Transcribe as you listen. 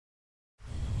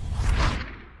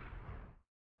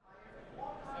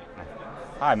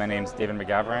Hi, my name is David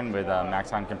McGavran with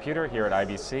Maxon Computer here at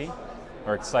IBC.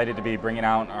 We're excited to be bringing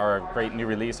out our great new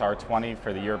release, R20,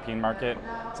 for the European market.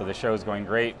 So the show is going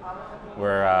great.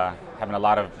 We're having a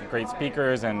lot of great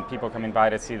speakers and people coming by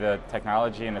to see the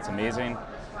technology, and it's amazing.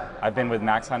 I've been with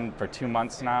Maxon for 2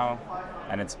 months now,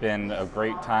 and it's been a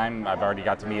great time. I've already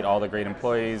got to meet all the great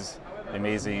employees,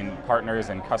 amazing partners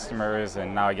and customers,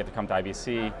 and now I get to come to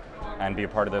IBC and be a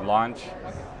part of the launch.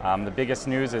 The biggest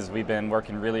news is we've been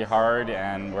working really hard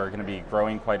and we're going to be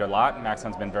growing quite a lot.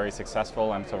 Maxon's been very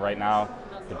successful, and so right now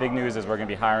the big news is we're going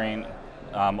to be hiring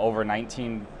over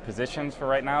 19 positions for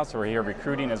right now, so we're here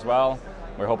recruiting as well.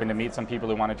 We're hoping to meet some people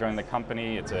who want to join the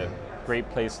company. It's a great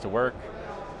place to work.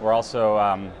 We're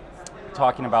also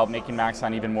talking about making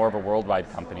Maxon even more of a worldwide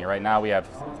company. Right now we have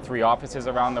 3 offices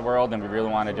around the world, and we really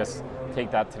want to just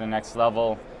take that to the next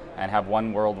level and have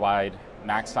one worldwide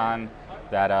Maxon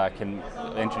that can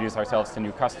introduce ourselves to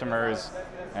new customers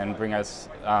and bring us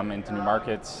into new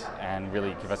markets and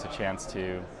really give us a chance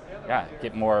to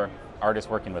get more artists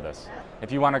working with us.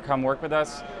 If you want to come work with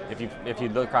us, if you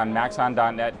look on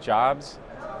maxon.net jobs,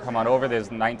 come on over.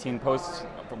 There's 19 posts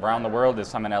around the world. There's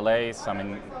some in LA, some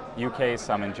in UK,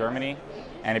 some in Germany.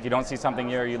 And if you don't see something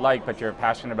here you like, but you're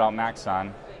passionate about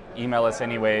Maxon, email us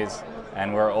anyways,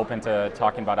 and we're open to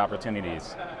talking about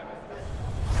opportunities.